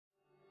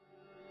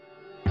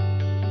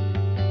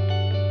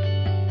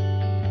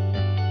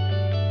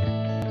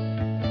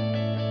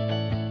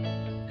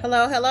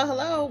Hello, hello,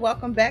 hello.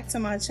 Welcome back to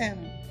my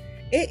channel.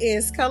 It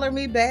is Color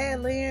Me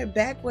Bad Lynn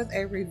back with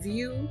a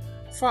review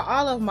for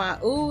all of my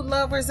oud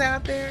lovers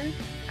out there.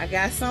 I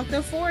got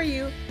something for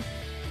you.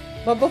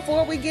 But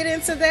before we get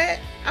into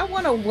that, I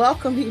want to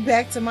welcome you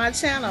back to my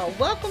channel.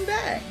 Welcome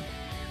back.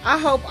 I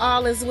hope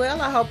all is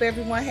well. I hope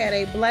everyone had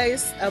a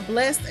blessed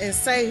and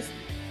safe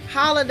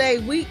holiday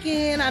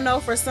weekend. I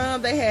know for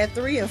some they had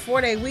 3 and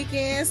 4 day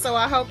weekends, so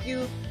I hope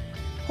you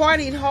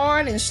partied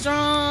hard and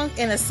strong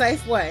in a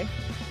safe way.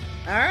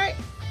 All right,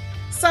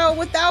 so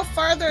without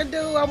further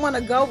ado, I want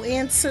to go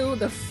into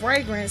the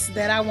fragrance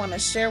that I want to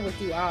share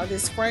with you all.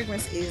 This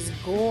fragrance is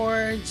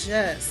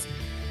gorgeous,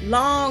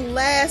 long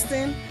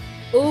lasting,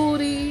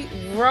 oudy,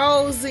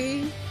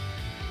 rosy.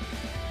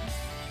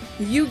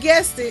 You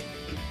guessed it.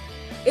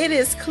 It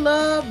is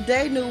Club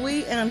de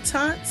Nuit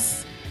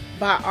Intense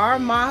by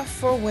Armaf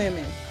for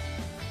Women.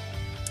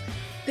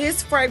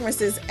 This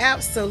fragrance is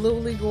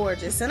absolutely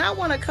gorgeous, and I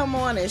want to come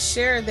on and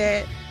share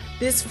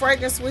this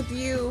fragrance with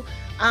you.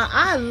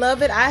 I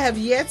love it. I have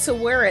yet to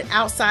wear it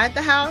outside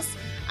the house.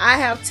 I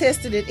have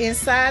tested it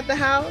inside the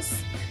house,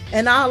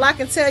 and all I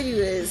can tell you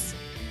is,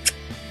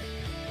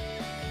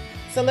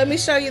 so let me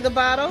show you the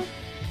bottle.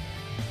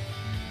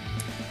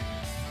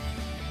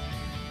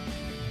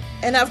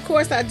 And of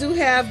course I do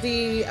have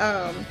the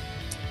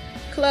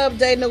Club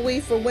de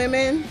Nuit for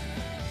Women,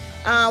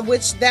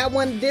 which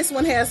this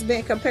one has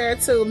been compared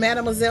to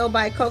Mademoiselle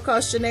by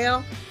Coco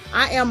Chanel.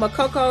 I am a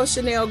Coco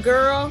Chanel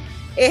girl.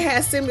 It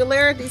has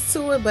similarities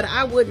to it, but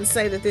I wouldn't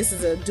say that this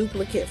is a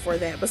duplicate for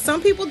that. But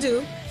some people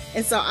do,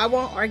 and so I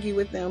won't argue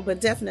with them, but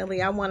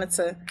definitely I wanted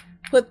to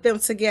put them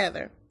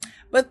together.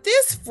 But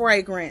this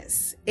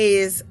fragrance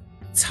is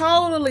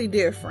totally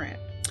different.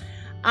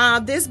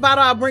 This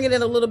bottle, I'll bring it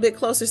in a little bit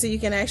closer so you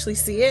can actually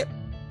see it.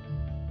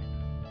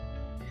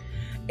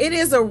 It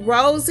is a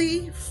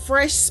rosy,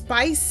 fresh,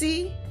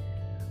 spicy,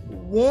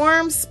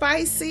 warm,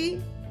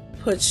 spicy,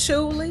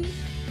 patchouli,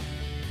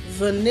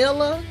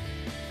 vanilla,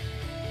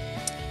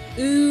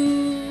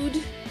 oud,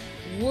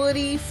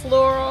 woody,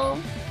 floral,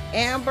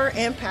 amber,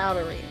 and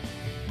powdery.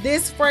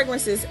 This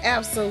fragrance is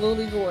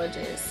absolutely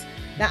gorgeous.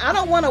 Now, I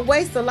don't want to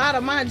waste a lot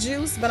of my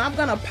juice, but I'm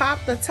going to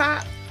pop the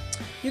top.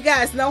 You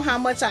guys know how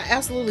much I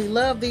absolutely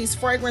love these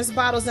fragrance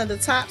bottles and the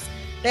tops.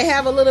 They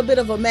have a little bit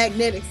of a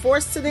magnetic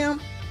force to them.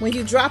 When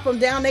you drop them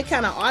down, they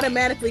kind of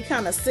automatically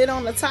sit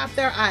on the top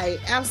there. I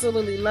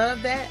absolutely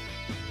love that.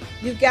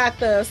 You've got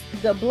the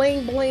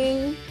bling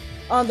bling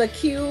on the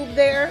cube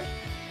there.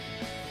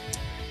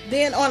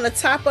 Then on the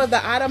top of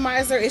the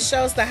atomizer, it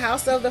shows the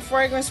house of the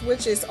fragrance,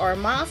 which is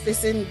Armaf.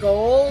 It's in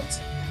gold.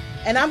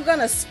 And I'm going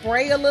to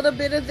spray a little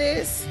bit of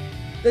this.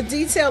 The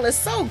detail is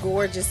so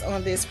gorgeous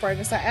on this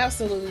fragrance. I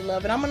absolutely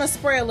love it. I'm going to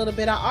spray a little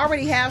bit. I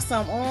already have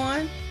some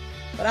on,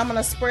 but I'm going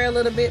to spray a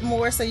little bit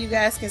more so you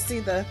guys can see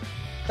the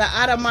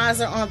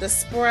atomizer on the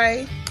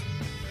spray.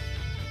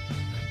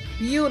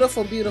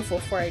 Beautiful, beautiful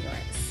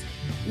fragrance.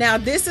 Now,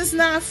 this is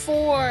not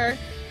for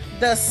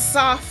the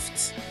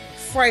soft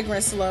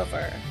fragrance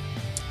lover.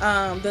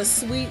 The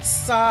sweet,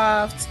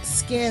 soft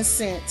skin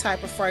scent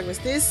type of fragrance.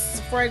 This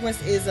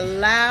fragrance is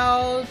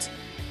loud,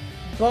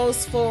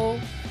 boastful.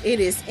 It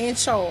is in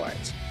charge.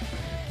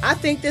 I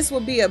think this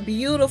will be a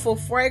beautiful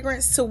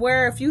fragrance to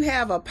wear if you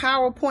have a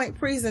PowerPoint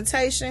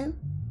presentation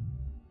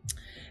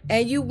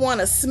and you want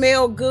to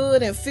smell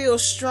good and feel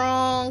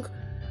strong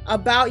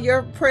about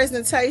your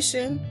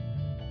presentation.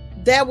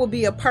 That will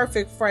be a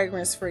perfect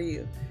fragrance for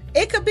you.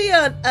 It could be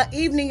an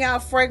evening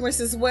out fragrance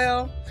as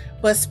well,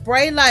 but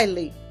spray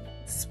lightly.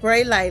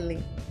 Spray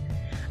lightly.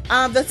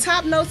 The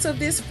top notes of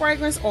this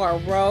fragrance are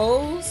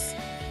rose.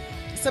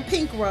 It's a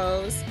pink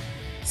rose.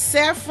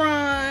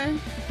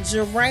 Saffron,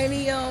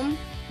 geranium,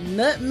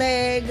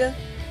 nutmeg,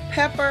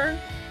 pepper,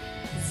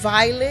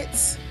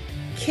 violet,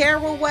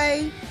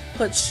 caraway,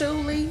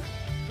 patchouli,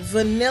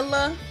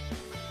 vanilla,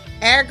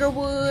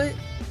 agarwood,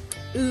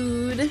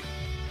 oud,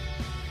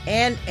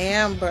 and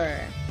amber.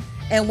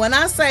 And when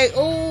I say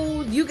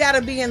oud, you got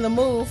to be in the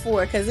mood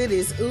for it because it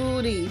is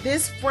oudy.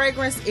 This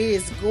fragrance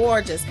is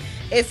gorgeous.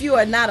 If you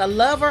are not a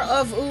lover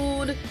of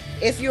oud,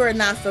 if you are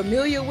not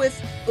familiar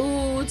with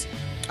oud,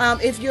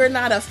 if you're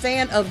not a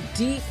fan of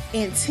deep,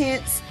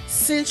 intense,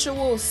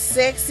 sensual,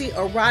 sexy,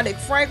 erotic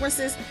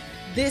fragrances,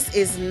 this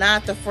is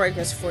not the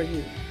fragrance for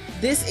you.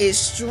 This is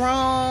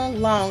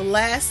strong,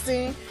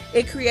 long-lasting.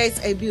 It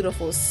creates a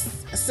beautiful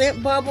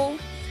scent bubble.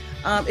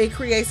 It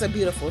creates a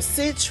beautiful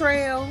scent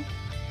trail.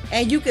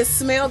 And you can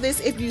smell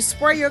this. If you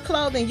spray your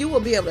clothing, you will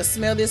be able to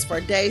smell this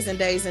for days and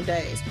days and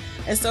days.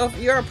 And so if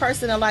you're a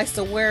person that likes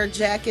to wear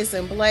jackets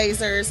and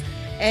blazers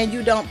and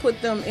you don't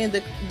put them in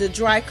the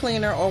dry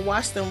cleaner or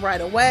wash them right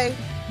away,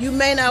 you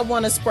may not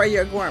want to spray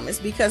your garments,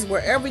 because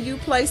wherever you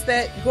place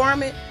that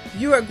garment,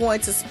 you are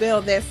going to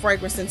smell that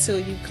fragrance until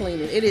you clean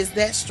it. It is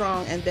that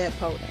strong and that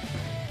potent.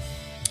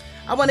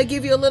 I want to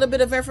give you a little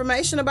bit of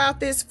information about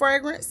this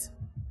fragrance,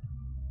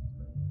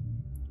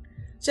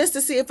 just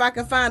to see if I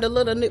can find a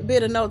little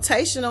bit of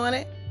notation on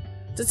it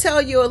to tell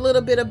you a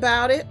little bit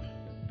about it.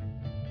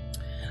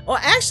 Or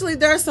actually,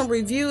 there are some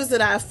reviews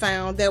that I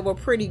found that were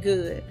pretty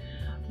good.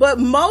 But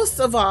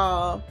most of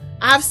all,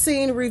 I've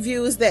seen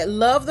reviews that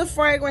love the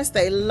fragrance.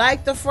 They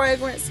like the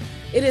fragrance.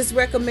 It is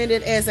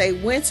recommended as a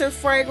winter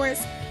fragrance,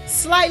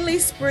 slightly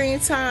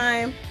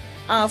springtime,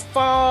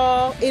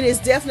 fall. It is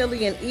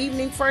definitely an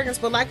evening fragrance.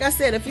 But like I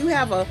said, if you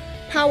have a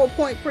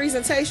PowerPoint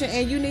presentation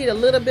and you need a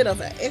little bit of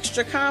an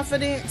extra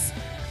confidence,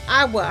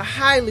 I would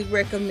highly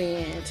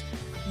recommend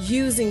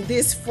using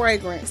this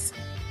fragrance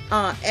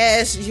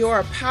as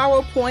your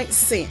PowerPoint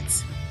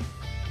scent.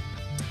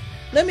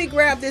 Let me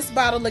grab this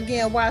bottle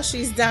again while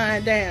she's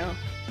dying down.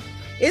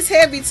 It's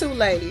heavy too,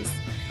 ladies.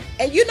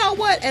 And you know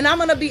what? And I'm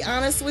going to be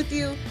honest with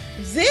you.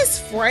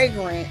 This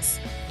fragrance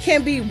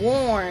can be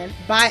worn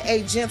by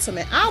a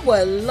gentleman. I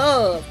would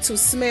love to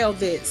smell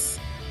this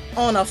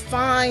on a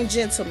fine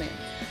gentleman.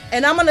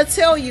 And I'm going to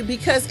tell you,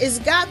 because it's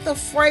got the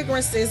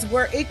fragrances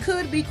where it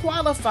could be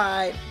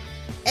qualified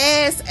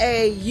as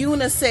a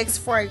unisex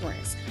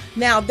fragrance.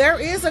 Now, there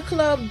is a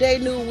Club de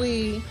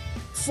Nuit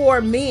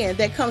for men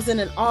that comes in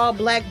an all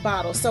black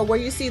bottle. So where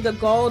you see the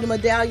gold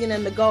medallion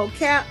and the gold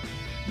cap,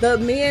 the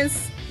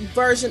men's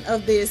version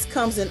of this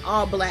comes in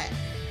all black.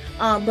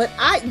 But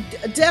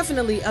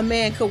definitely a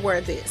man could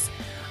wear this.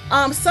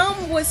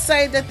 Some would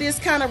say that this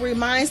kind of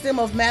reminds them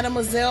of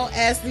Mademoiselle,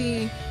 as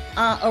the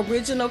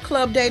original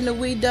Club de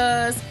Nuit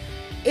does.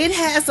 It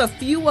has a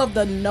few of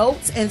the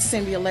notes and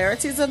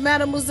similarities of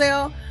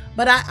Mademoiselle,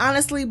 but I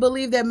honestly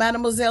believe that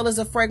Mademoiselle is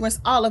a fragrance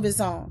all of its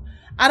own.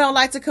 I don't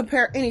like to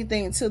compare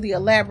anything to the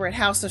elaborate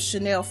House of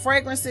Chanel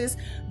fragrances.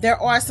 There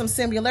are some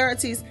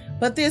similarities,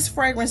 but this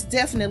fragrance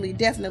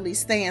definitely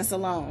stands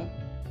alone.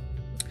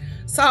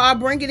 So I'll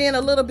bring it in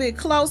a little bit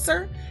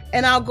closer,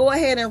 and I'll go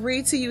ahead and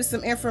read to you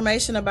some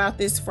information about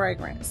this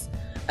fragrance.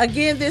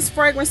 Again, this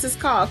fragrance is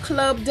called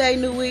Club de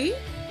Nuit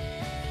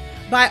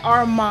by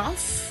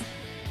Armaf.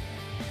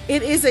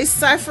 It is a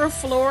cipher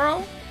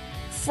floral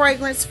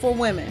fragrance for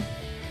women.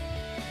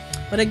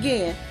 But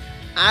again,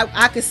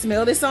 I could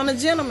smell this on a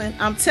gentleman.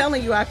 I'm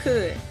telling you, I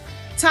could.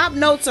 Top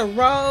notes are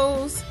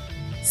rose,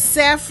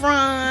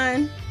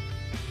 saffron,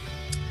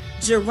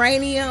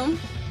 geranium.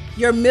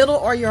 Your middle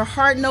or your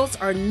heart notes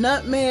are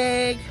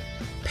nutmeg,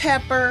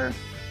 pepper,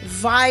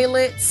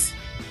 violet,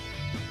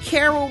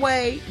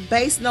 caraway.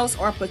 Base notes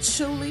are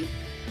patchouli,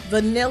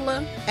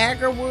 vanilla,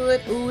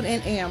 agarwood, oud,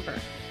 and amber.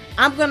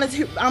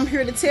 I'm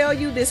here to tell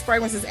you this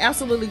fragrance is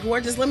absolutely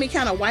gorgeous. Let me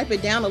kind of wipe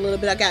it down a little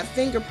bit. I got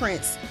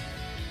fingerprints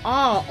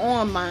all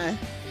on mine.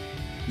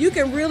 You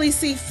can really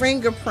see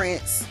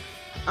fingerprints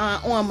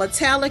on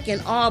metallic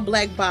and all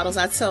black bottles,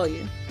 I tell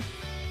you.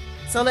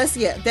 So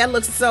that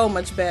looks so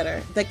much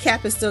better. The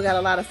cap has still got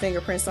a lot of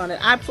fingerprints on it.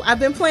 I've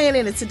been playing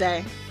in it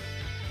today.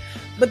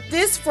 But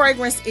this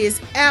fragrance is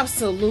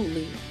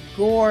absolutely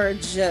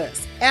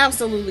gorgeous.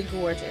 Absolutely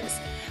gorgeous.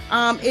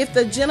 If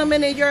the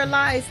gentleman in your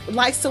life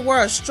likes to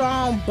wear a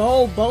strong,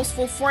 bold,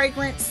 boastful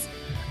fragrance,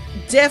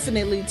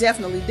 definitely,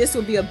 this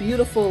would be a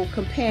beautiful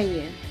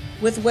companion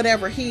with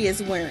whatever he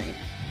is wearing.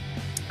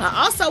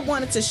 I also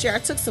wanted to share, I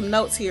took some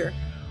notes here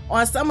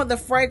on some of the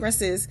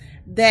fragrances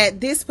that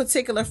this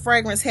particular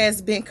fragrance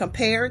has been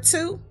compared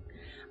to.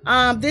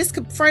 This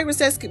fragrance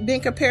has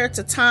been compared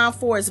to Tom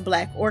Ford's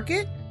Black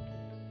Orchid,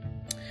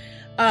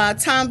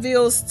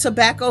 Tomville's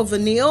Tobacco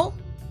Vanille,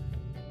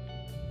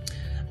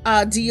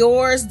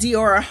 Dior's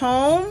Dior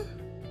Home,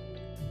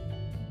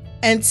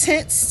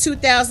 Intense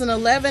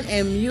 2011,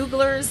 and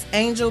Mugler's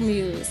Angel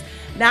Muse.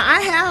 Now,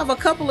 I have a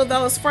couple of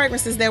those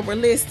fragrances that were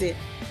listed.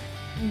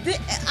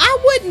 I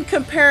wouldn't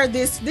compare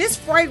this. This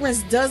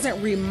fragrance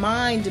doesn't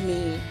remind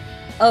me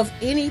of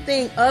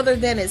anything other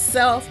than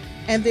itself,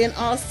 and then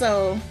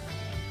also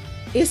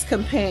its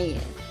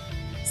companion.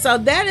 So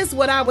that is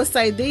what I would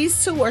say.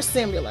 These two are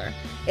similar.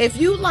 If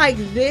you like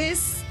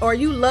this or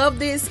you love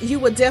this, you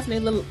would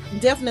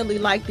definitely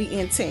like the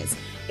Intense.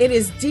 It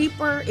is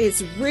deeper,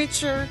 it's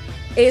richer,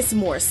 it's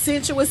more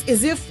sensuous,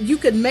 as if you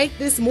could make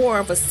this more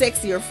of a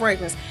sexier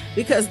fragrance,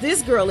 because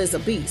this girl is a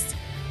beast.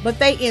 But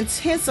they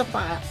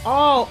intensify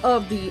all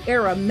of the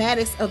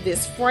aromatics of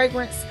this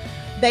fragrance.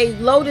 They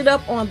loaded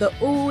up on the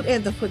oud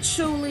and the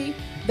patchouli.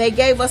 They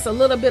gave us a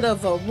little bit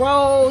of a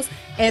rose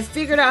and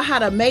figured out how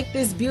to make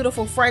this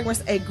beautiful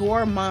fragrance a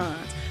gourmand.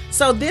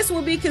 So this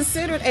will be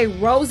considered a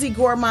rosy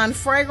gourmand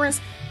fragrance.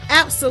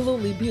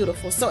 Absolutely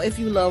beautiful. So if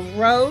you love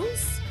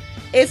rose,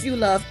 if you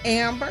love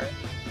amber,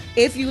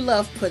 if you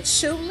love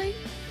patchouli,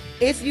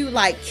 if you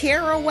like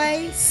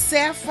caraway,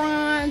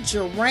 saffron,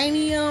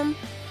 geranium,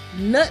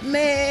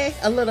 nutmeg,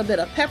 a little bit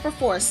of pepper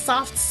for a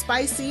soft,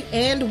 spicy,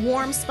 and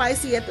warm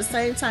spicy at the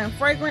same time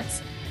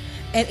fragrance,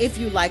 and if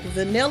you like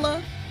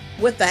vanilla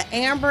with the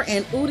amber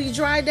and oudi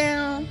dry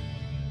down,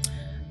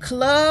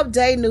 Club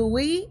de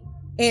Nuit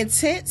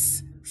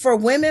Intense for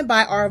Women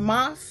by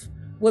Armaf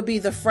would be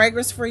the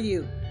fragrance for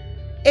you.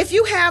 If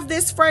you have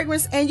this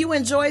fragrance and you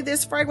enjoy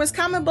this fragrance,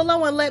 comment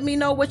below and let me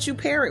know what you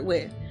pair it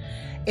with.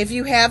 If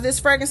you have this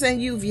fragrance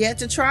and you've yet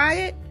to try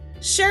it,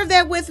 share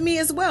that with me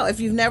as well. If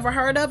you've never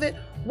heard of it,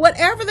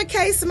 whatever the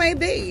case may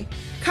be,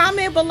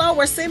 comment below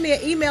or send me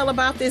an email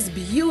about this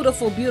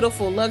beautiful,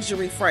 beautiful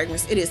luxury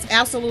fragrance. It is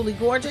absolutely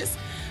gorgeous.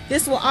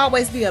 This will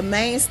always be a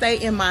mainstay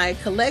in my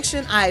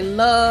collection. I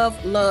love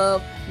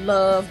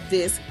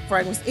this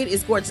fragrance. It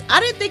is gorgeous. I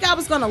didn't think I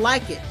was gonna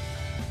like it,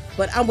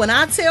 but when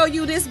I tell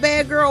you this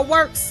bad girl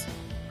works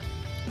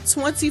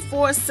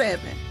 24/7,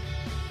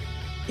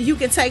 you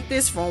can take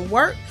this from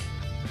work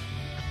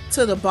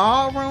to the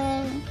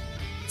ballroom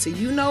to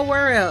you know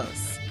where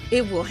else.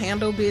 It will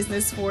handle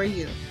business for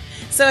you.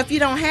 So if you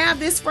don't have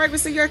this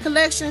fragrance in your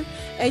collection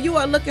and you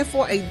are looking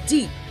for a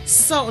deep,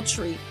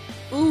 sultry,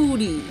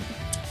 oody,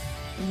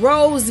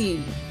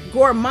 rosy,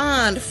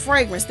 gourmand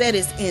fragrance that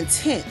is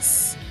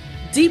intense,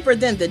 deeper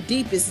than the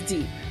deepest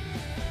deep,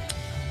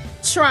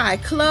 try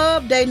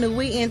Club de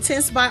Nuit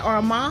Intense by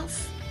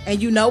Armaf.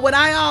 And you know what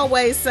I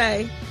always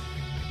say,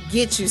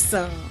 get you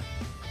some.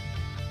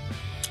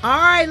 All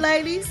right,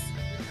 ladies,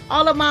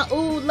 all of my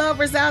oud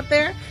lovers out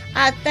there,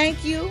 I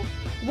thank you.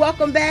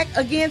 Welcome back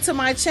again to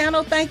my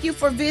channel. Thank you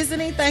for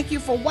visiting. Thank you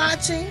for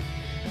watching.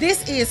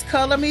 This is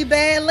Color Me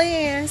Badd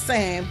Lynn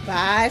saying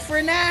bye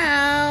for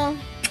now.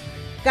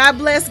 God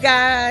bless,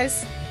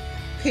 guys.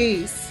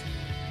 Peace.